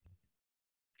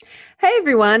Hey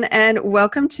everyone, and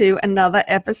welcome to another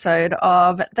episode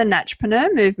of the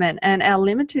Natchpreneur Movement and our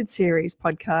limited series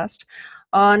podcast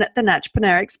on the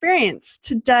Natchpreneur Experience.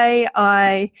 Today,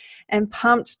 I am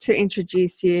pumped to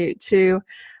introduce you to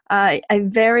a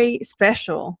very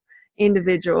special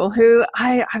individual who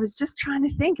I was just trying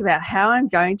to think about how I'm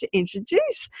going to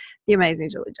introduce the amazing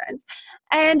Julie Jones.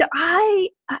 And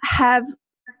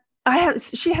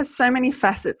she has so many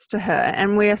facets to her,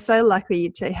 and we are so lucky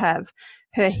to have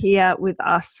her here with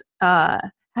us,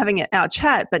 having our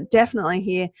chat, but definitely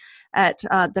here at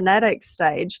the NADEX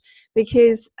stage,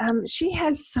 because she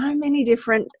has so many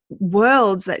different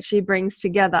worlds that she brings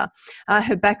together.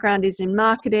 Her background is in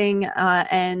marketing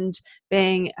and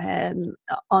being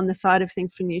on the side of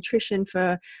things for nutrition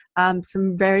for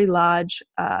some very large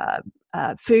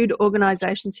food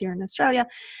organisations here in Australia,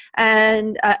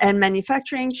 and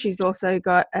manufacturing. She's also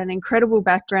got an incredible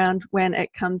background when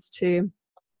it comes to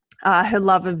her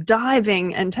love of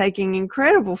diving and taking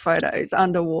incredible photos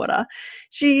underwater.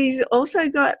 She's also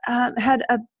got had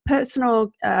a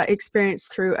personal experience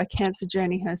through a cancer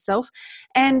journey herself,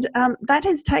 and that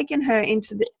has taken her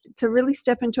to really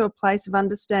step into a place of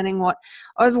understanding what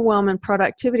overwhelm and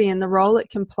productivity and the role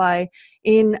it can play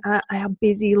in our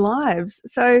busy lives.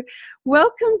 So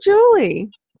welcome, Julie.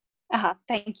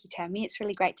 Thank you, Tammy. It's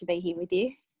really great to be here with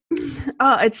you.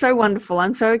 Oh, it's so wonderful.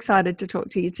 I'm so excited to talk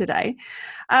to you today.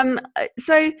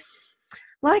 So,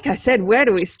 like I said, where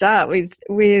do we start with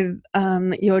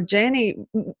your journey?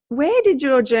 Where did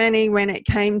your journey, when it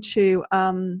came to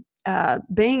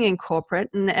being in corporate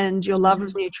and your love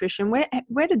of nutrition,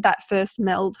 where did that first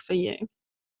meld for you?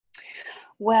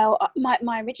 Well,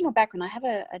 my original background, I have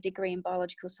a degree in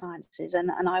biological sciences,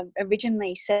 and I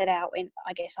originally set out,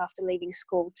 after leaving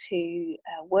school to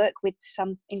work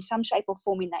in some shape or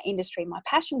form in that industry. My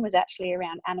passion was actually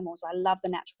around animals. I love the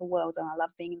natural world and I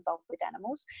love being involved with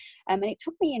animals. And it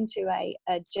took me into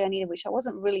a journey which I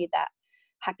wasn't really that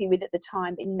happy with at the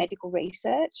time in medical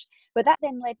research, but that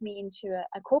then led me into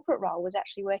a corporate role. Was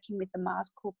actually working with the Mars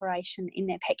Corporation in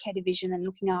their pet care division and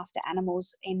looking after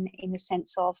animals in the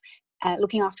sense of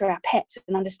looking after our pets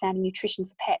and understanding nutrition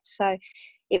for pets. So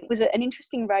it was an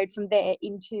interesting road from there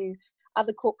into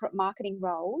other corporate marketing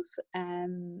roles,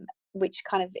 which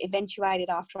kind of eventuated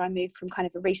after I moved from kind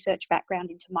of a research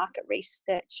background into market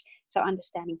research, so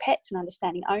understanding pets and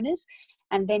understanding owners,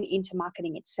 and then into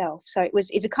marketing itself. So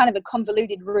it's a kind of a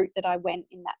convoluted route that I went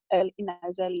in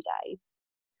those early days.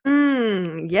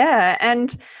 Yeah,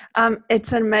 and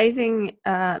it's an amazing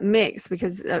mix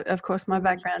because, of course, my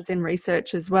background's in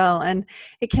research as well, and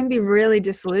it can be really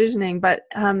disillusioning, but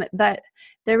that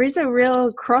there is a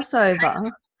real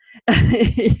crossover.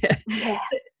 Yeah.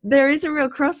 There is a real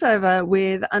crossover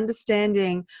with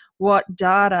understanding what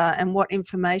data and what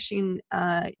information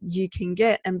you can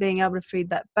get and being able to feed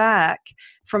that back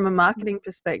from a marketing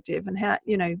perspective, and how,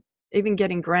 even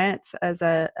getting grants as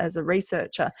a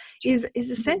researcher is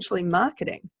essentially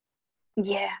marketing.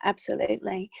 Yeah,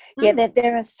 absolutely. Yeah,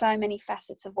 there are so many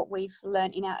facets of what we've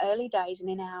learned in our early days and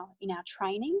in our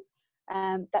training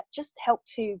that just help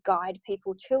to guide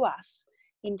people to us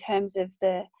in terms of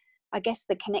the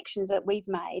connections that we've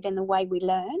made and the way we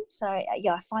learn. So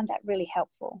yeah, I find that really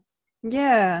helpful.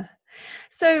 Yeah.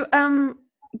 So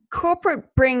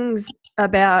corporate brings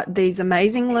about these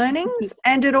amazing learnings,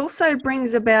 and it also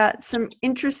brings about some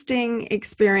interesting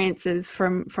experiences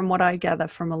from what I gather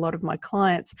from a lot of my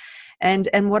clients,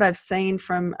 and what I've seen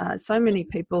from so many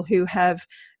people who have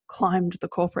climbed the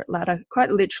corporate ladder.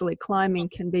 Quite literally, climbing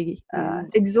can be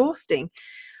exhausting.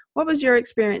 What was your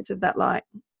experience of that like?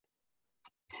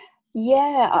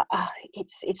 Yeah,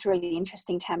 it's really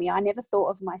interesting, Tammy. I never thought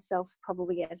of myself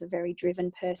probably as a very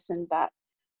driven person, but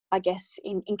I guess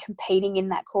in competing in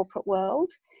that corporate world,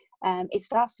 it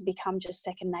starts to become just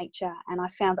second nature. And I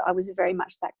found that I was very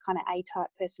much that kind of A-type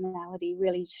personality,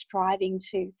 really striving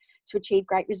to achieve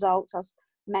great results. I was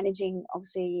managing,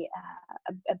 obviously,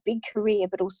 a big career,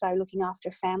 but also looking after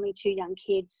a family, 2 young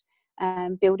kids,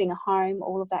 building a home,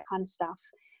 all of that kind of stuff.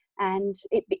 And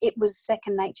it was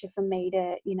second nature for me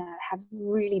to, have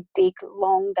really big,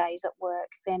 long days at work,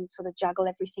 then sort of juggle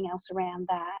everything else around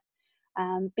that.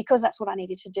 Because that's what I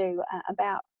needed to do.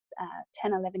 About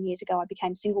 10, 11 years ago, I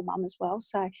became single mum as well.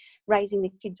 So raising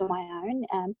the kids on my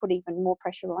own put even more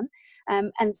pressure on.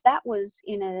 And that was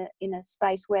in a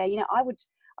space where,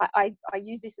 I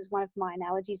use this as one of my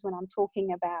analogies when I'm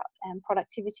talking about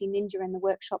Productivity Ninja and the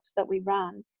workshops that we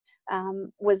run,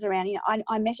 was around,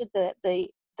 I measured the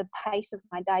pace of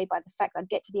my day by the fact I'd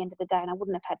get to the end of the day and I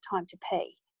wouldn't have had time to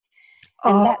pee.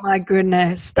 And Oh my that's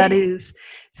goodness, that is,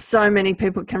 so many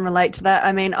people can relate to that.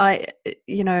 I mean, I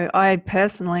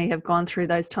personally have gone through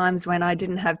those times when I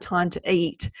didn't have time to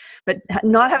eat, but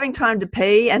not having time to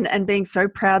pee, and being so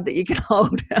proud that you can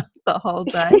hold out the whole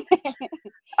day.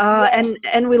 yeah.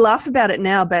 And we laugh about it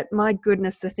now, but my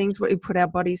goodness, the things we put our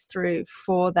bodies through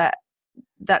for that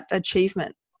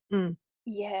achievement. Mm.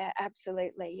 Yeah,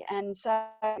 absolutely. And so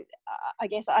I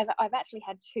guess I've actually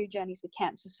had two journeys with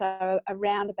cancer. So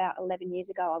around about 11 years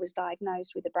ago, I was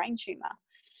diagnosed with a brain tumor,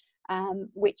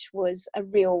 which was a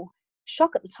real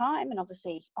shock at the time. And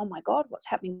obviously, oh my God, what's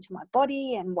happening to my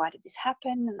body and why did this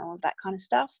happen and all of that kind of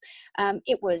stuff.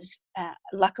 It was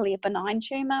luckily a benign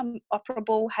tumor,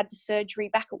 operable, had the surgery,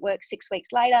 back at work 6 weeks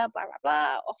later, blah, blah,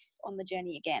 blah, off on the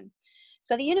journey again.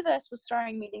 So the universe was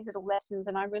throwing me these little lessons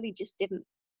and I really just didn't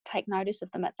take notice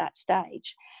of them at that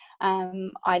stage.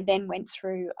 I then went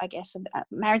through, I guess, a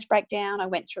marriage breakdown. I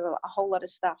went through a whole lot of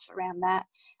stuff around that,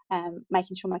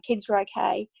 making sure my kids were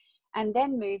okay, and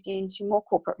then moved into more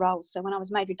corporate roles. So when I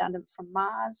was made redundant from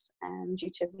Mars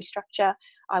due to restructure,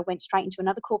 I went straight into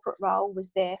another corporate role, was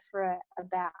there for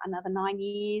about another 9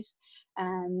 years.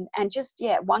 And just,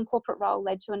 yeah, one corporate role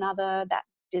led to another, that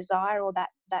desire or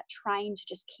that train to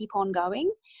just keep on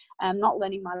going, not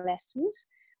learning my lessons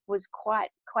was quite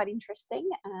interesting.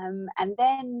 And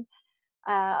then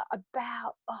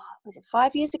about was it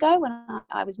 5 years ago when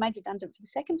I was made redundant for the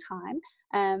second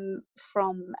time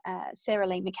from Sarah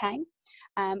Lee McCain,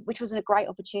 which was a great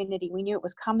opportunity. We knew it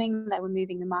was coming. They were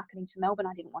moving the marketing to Melbourne.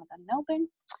 I didn't want to go to Melbourne,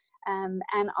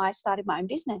 and I started my own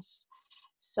business.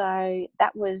 So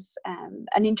that was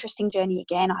an interesting journey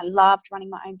again. I loved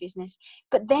running my own business.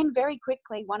 But then very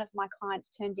quickly, one of my clients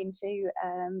turned into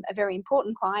a very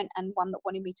important client and one that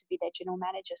wanted me to be their general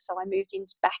manager. So I moved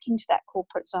back into that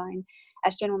corporate zone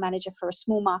as general manager for a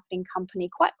small marketing company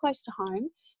quite close to home,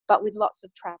 but with lots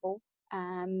of travel.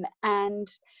 And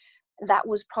that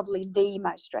was probably the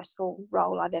most stressful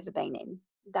role I've ever been in.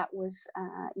 That was,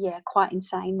 quite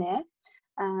insane there.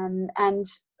 And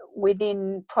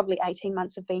within probably 18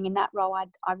 months of being in that role,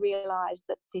 I realised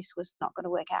that this was not going to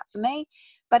work out for me.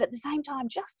 But at the same time,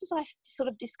 just as I sort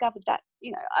of discovered that,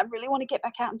 I really want to get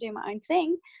back out and do my own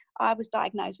thing, I was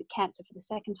diagnosed with cancer for the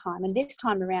second time. And this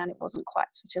time around, it wasn't quite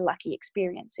such a lucky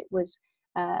experience. It was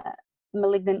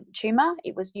malignant tumour.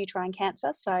 It was uterine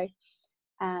cancer. So,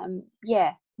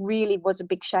 really was a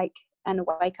big shake and a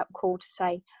wake-up call to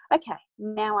say, okay,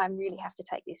 now I really have to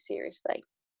take this seriously.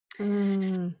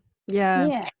 Yeah.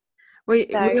 Yeah. We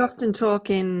So, often talk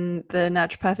in the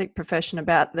naturopathic profession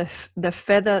about the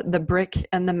feather, the brick,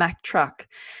 and the Mack truck,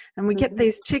 and we get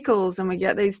these tickles, and we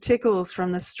get these tickles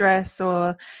from the stress,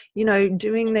 or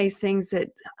doing these things that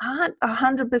aren't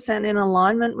 100% in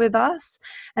alignment with us,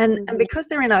 and because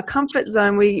they're in our comfort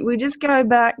zone, we just go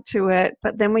back to it,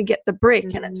 but then we get the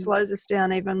brick, and it slows us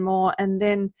down even more, and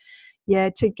then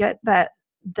to get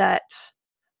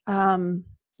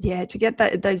to get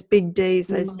those big Ds,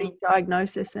 those big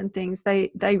diagnoses and things,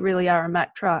 they really are a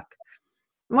Mack truck.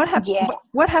 What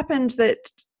happened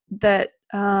that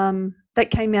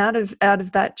came out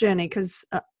of that journey? Because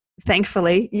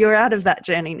thankfully you're out of that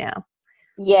journey now.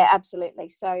 Yeah, absolutely.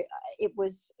 So it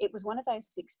was one of those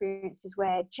experiences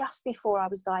where just before I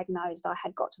was diagnosed, I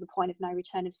had got to the point of no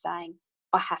return of saying,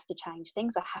 I have to change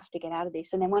things. I have to get out of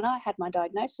this. And then when I had my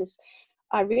diagnosis,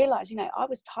 I realized, I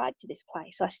was tied to this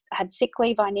place. I had sick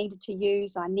leave I needed to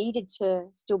use. I needed to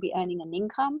still be earning an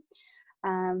income.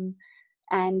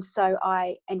 And so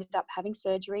I ended up having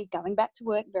surgery, going back to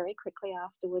work very quickly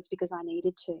afterwards because I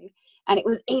needed to. And it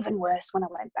was even worse when I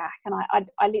went back. And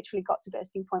I literally got to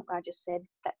bursting point where I just said,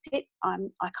 that's it.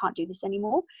 I can't do this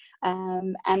anymore.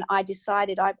 And I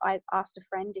decided, I asked a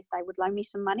friend if they would loan me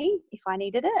some money if I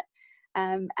needed it.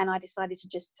 And I decided to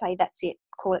just say, that's it,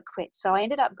 call it quits. So I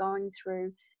ended up going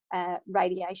through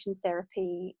radiation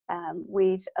therapy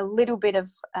with a little bit of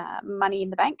money in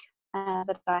the bank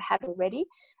that I had already,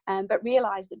 but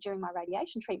realised that during my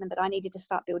radiation treatment that I needed to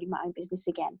start building my own business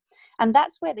again. And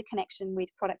that's where the connection with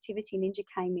Productivity Ninja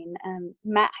came in.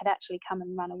 Matt had actually come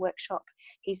and run a workshop.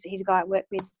 He's a guy I work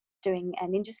with doing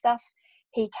ninja stuff.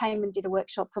 He came and did a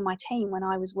workshop for my team when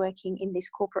I was working in this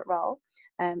corporate role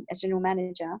as general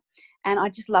manager. And I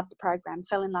just loved the program,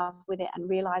 fell in love with it, and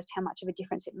realised how much of a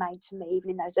difference it made to me, even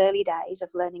in those early days of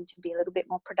learning to be a little bit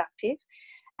more productive.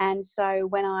 And so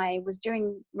when I was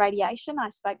doing radiation, I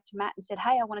spoke to Matt and said,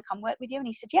 hey, I want to come work with you. And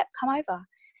he said, yep, come over.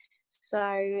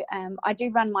 So I do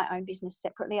run my own business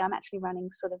separately. I'm actually running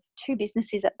sort of 2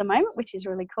 businesses at the moment, which is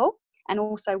really cool, and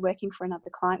also working for another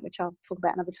client, which I'll talk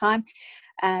about another time.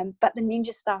 But the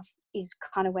ninja stuff is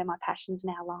kind of where my passion's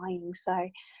now lying. So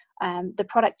The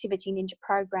Productivity Ninja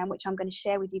program, which I'm going to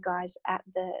share with you guys at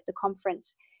the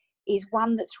conference, is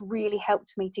one that's really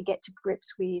helped me to get to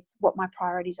grips with what my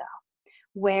priorities are,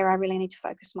 where I really need to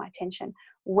focus my attention,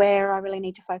 where I really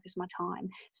need to focus my time,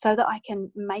 so that I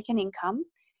can make an income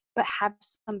but have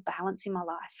some balance in my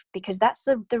life. Because that's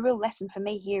the real lesson for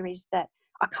me here, is that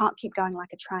I can't keep going like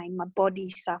a train. My body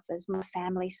suffers, my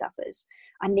family suffers.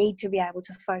 I need to be able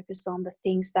to focus on the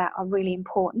things that are really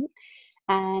important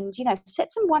and,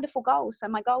 set some wonderful goals. So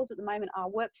my goals at the moment are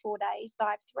work 4 days,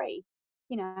 dive 3.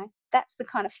 That's the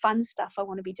kind of fun stuff I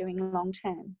want to be doing long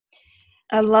term.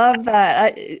 I love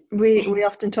that. We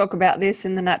often talk about this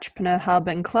in the Naturepreneur Hub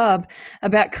and Club,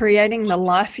 about creating the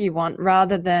life you want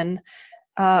rather than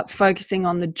focusing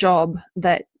on the job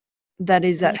that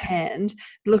is at hand,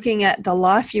 looking at the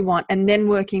life you want and then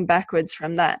working backwards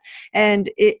from that. And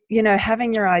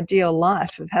having your ideal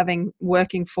life of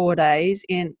working 4 days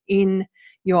in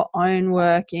your own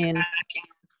work, in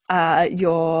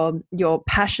your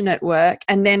passionate work,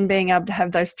 and then being able to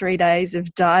have those 3 days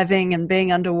of diving and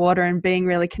being underwater and being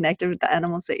really connected with the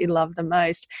animals that you love the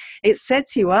most. It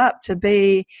sets you up to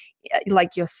be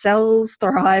like your cells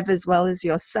thrive as well as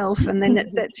yourself, and then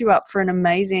it sets you up for an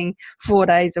amazing 4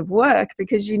 days of work,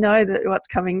 because you know that what's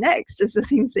coming next is the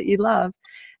things that you love.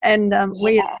 And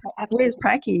we as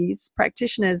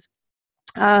practitioners,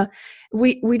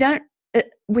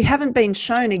 we haven't been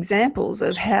shown examples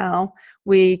of how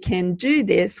we can do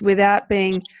this without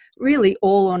being really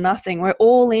all or nothing. We're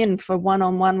all in for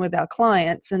one-on-one with our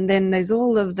clients, and then there's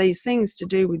all of these things to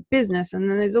do with business, and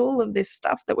then there's all of this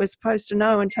stuff that we're supposed to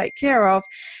know and take care of.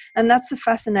 And that's the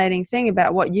fascinating thing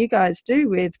about what you guys do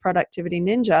with Productivity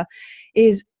Ninja,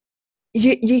 is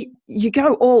you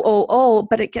go all,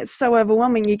 but it gets so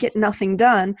overwhelming, you get nothing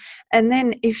done. And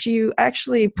then if you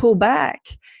actually pull back,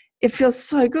 it feels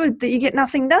so good that you get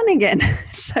nothing done again.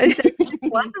 So there's this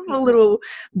wonderful little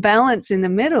balance in the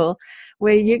middle,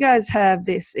 where you guys have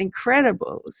this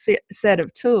incredible set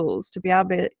of tools to be able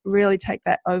to really take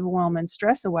that overwhelm and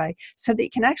stress away, so that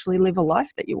you can actually live a life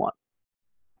that you want.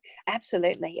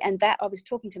 Absolutely. And that, I was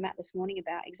talking to Matt this morning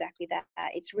about exactly that.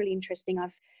 It's really interesting.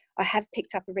 I have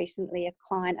picked up recently a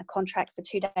contract for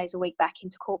 2 days a week back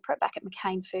into corporate, back at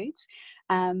McCain Foods,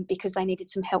 because they needed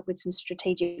some help with some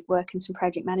strategic work and some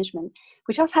project management,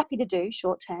 which I was happy to do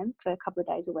short term for a couple of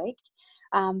days a week.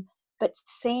 But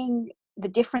seeing the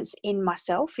difference in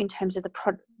myself in terms of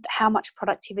how much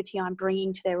productivity I'm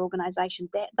bringing to their organisation,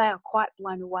 they are quite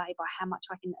blown away by how much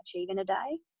I can achieve in a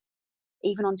day,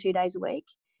 even on 2 days a week.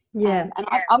 And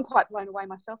I'm quite blown away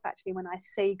myself, actually, when I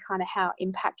see kind of how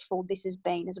impactful this has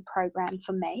been as a program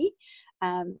for me.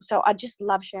 So I just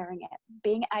love sharing it,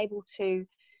 being able to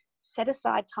set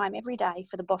aside time every day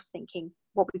for the boss thinking,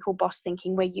 what we call boss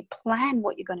thinking, where you plan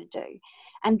what you're going to do,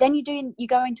 and then you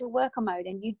go into worker mode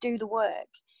and you do the work.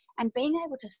 And being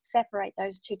able to separate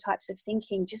those two types of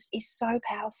thinking just is so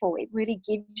powerful. It really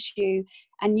gives you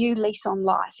a new lease on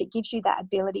life. It gives you that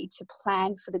ability to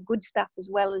plan for the good stuff as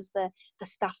well as the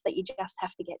stuff that you just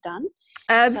have to get done.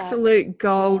 Absolute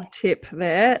gold tip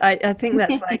there. I think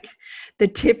that's like the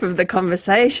tip of the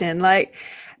conversation. Like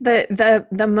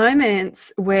the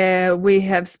moments where we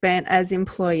have spent as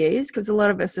employees, because a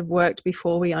lot of us have worked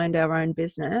before we owned our own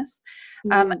business.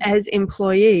 As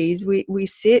employees, we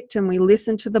sit and we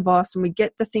listen to the boss, and we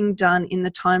get the thing done in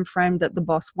the time frame that the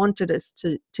boss wanted us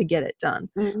to get it done.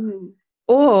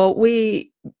 Or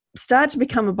we start to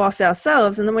become a boss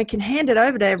ourselves, and then we can hand it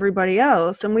over to everybody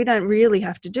else, and we don't really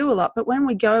have to do a lot. But when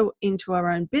we go into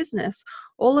our own business,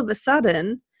 all of a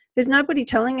sudden there's nobody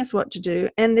telling us what to do,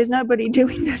 and there's nobody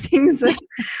doing the things that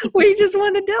we just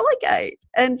want to delegate.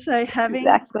 And so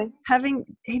having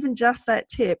even just that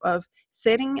tip of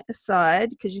setting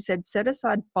aside, because you said set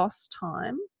aside boss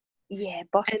time. Yeah,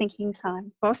 boss thinking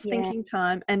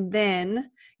time, and then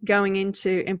going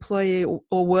into employee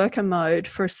or worker mode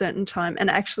for a certain time, and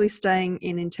actually staying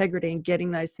in integrity and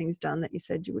getting those things done that you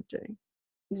said you would do.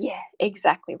 Yeah,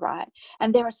 exactly right.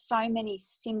 And there are so many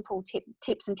simple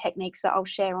tips and techniques that I'll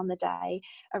share on the day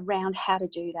around how to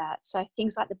do that. So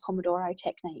things like the Pomodoro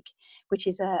technique, which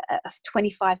is a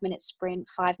 25-minute sprint,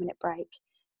 5-minute break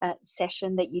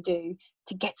session that you do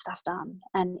to get stuff done.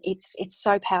 And it's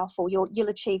so powerful. You'll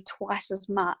achieve twice as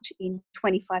much in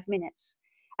 25 minutes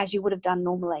as you would have done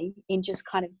normally in just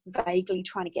kind of vaguely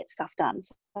trying to get stuff done.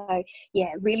 So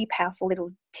yeah, really powerful little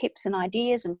tips and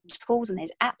ideas and tools, and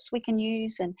there's apps we can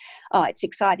use, and it's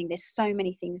exciting. There's so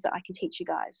many things that I can teach you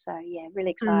guys. So yeah,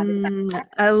 really excited.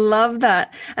 I love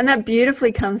that. And that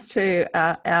beautifully comes to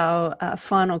our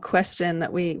final question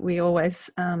that we always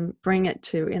bring it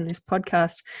to in this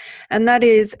podcast. And that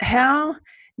is, how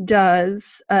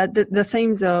does, the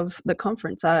themes of the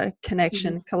conference are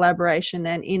connection, collaboration,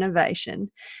 and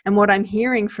innovation. And what I'm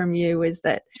hearing from you is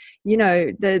that,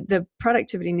 the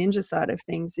productivity ninja side of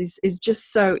things is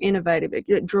just so innovative.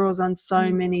 It draws on so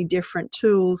many different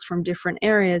tools from different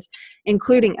areas,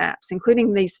 including apps,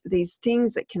 including these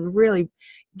things that can really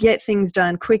get things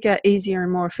done quicker, easier,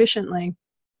 and more efficiently,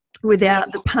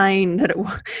 without the pain that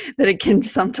it can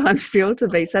sometimes feel to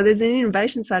be. So there's an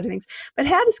innovation side of things. But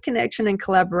how does connection and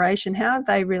collaboration, how have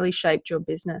they really shaped your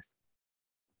business?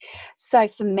 So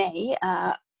for me,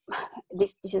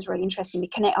 this is really interesting.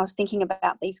 I was thinking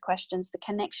about these questions. The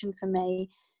connection for me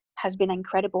has been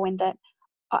incredible in that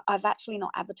I've actually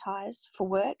not advertised for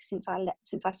work since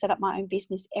I set up my own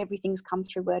business. Everything's come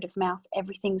through word of mouth.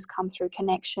 Everything's come through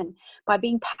connection. By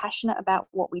being passionate about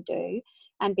what we do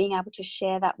and being able to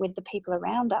share that with the people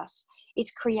around us,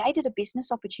 it's created a business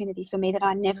opportunity for me that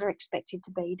I never expected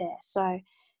to be there. So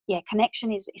yeah,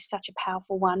 connection is such a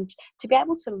powerful one, to be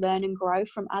able to learn and grow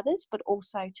from others, but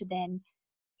also to then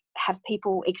have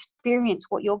people experience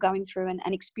what you're going through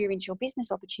and experience your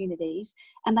business opportunities.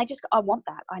 And I want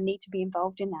that. I need to be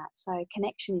involved in that. So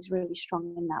connection is really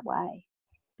strong in that way.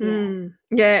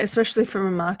 Yeah, especially from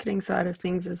a marketing side of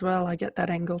things as well. I get that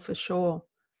angle for sure.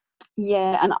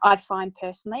 Yeah, and I find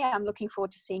personally, I'm looking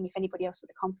forward to seeing if anybody else at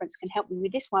the conference can help me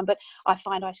with this one, but I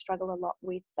find I struggle a lot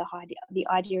with the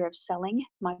idea of selling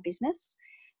my business.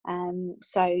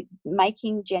 So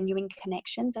making genuine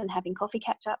connections and having coffee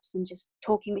catch-ups and just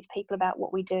talking with people about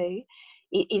what we do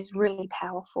is really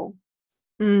powerful.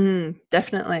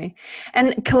 Definitely.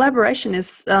 And collaboration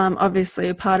is obviously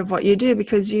a part of what you do,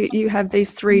 because you have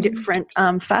these three different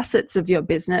facets of your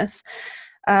business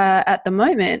at the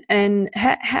moment. And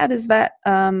how does that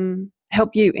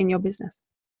help you in your business?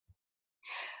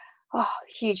 Oh,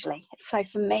 hugely. So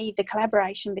for me, the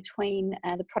collaboration between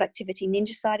the productivity ninja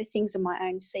side of things and my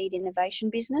own seed innovation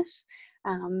business,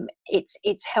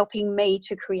 it's helping me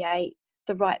to create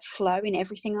the right flow in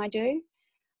everything I do.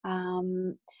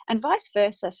 And vice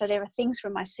versa. So there are things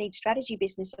from my seed strategy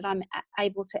business that I'm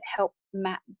able to help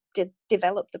Matt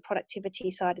develop the productivity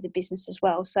side of the business as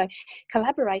well. So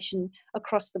collaboration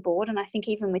across the board. And I think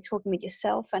even with talking with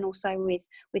yourself and also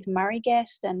with Murray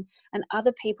Guest and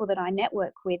other people that I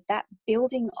network with, that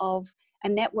building of a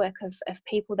network of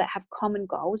people that have common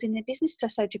goals in their business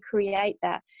to create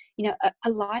that, a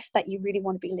life that you really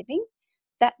want to be living.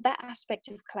 That aspect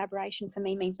of collaboration for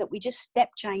me means that we just step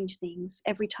change things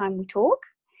every time we talk.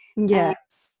 Yeah.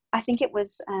 I think it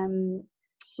was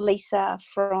Lisa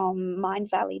from Mind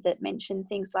Valley that mentioned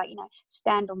things like,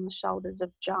 stand on the shoulders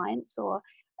of giants, or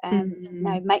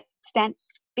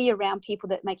be around people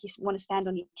that make you want to stand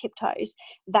on your tiptoes.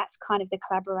 That's kind of the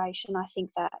collaboration I think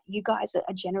that you guys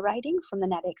are generating from the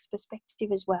NatX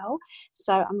perspective as well.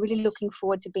 So I'm really looking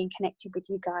forward to being connected with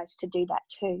you guys to do that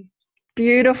too.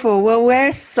 Beautiful. Well,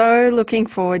 we're so looking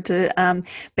forward to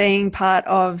being part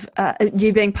of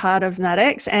you being part of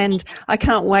NatX, and I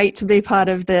can't wait to be part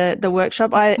of the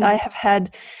workshop. I have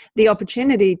had the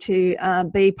opportunity to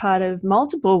be part of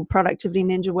multiple Productivity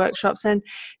Ninja workshops, and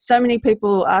so many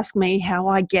people ask me how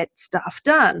I get stuff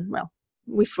done. Well,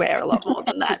 we swear a lot more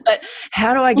than that, but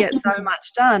how do I get so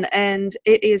much done? And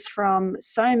it is from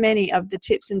so many of the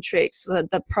tips and tricks,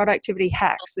 the productivity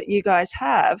hacks that you guys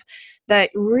have, that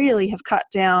really have cut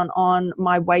down on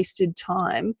my wasted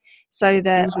time, so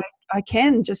that I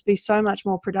can just be so much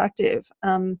more productive.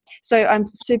 So I'm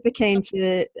super keen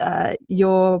for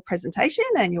your presentation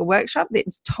and your workshop.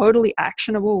 It's totally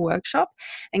actionable workshop,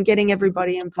 and getting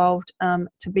everybody involved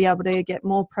to be able to get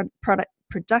more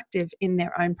productive in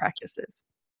their own practices.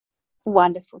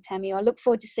 Wonderful, Tammy. I look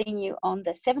forward to seeing you on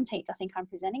the 17th. I think I'm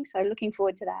presenting, so looking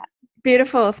forward to that.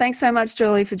 Beautiful. Thanks so much,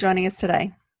 Julie, for joining us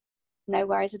today. No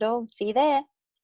worries at all. See you there.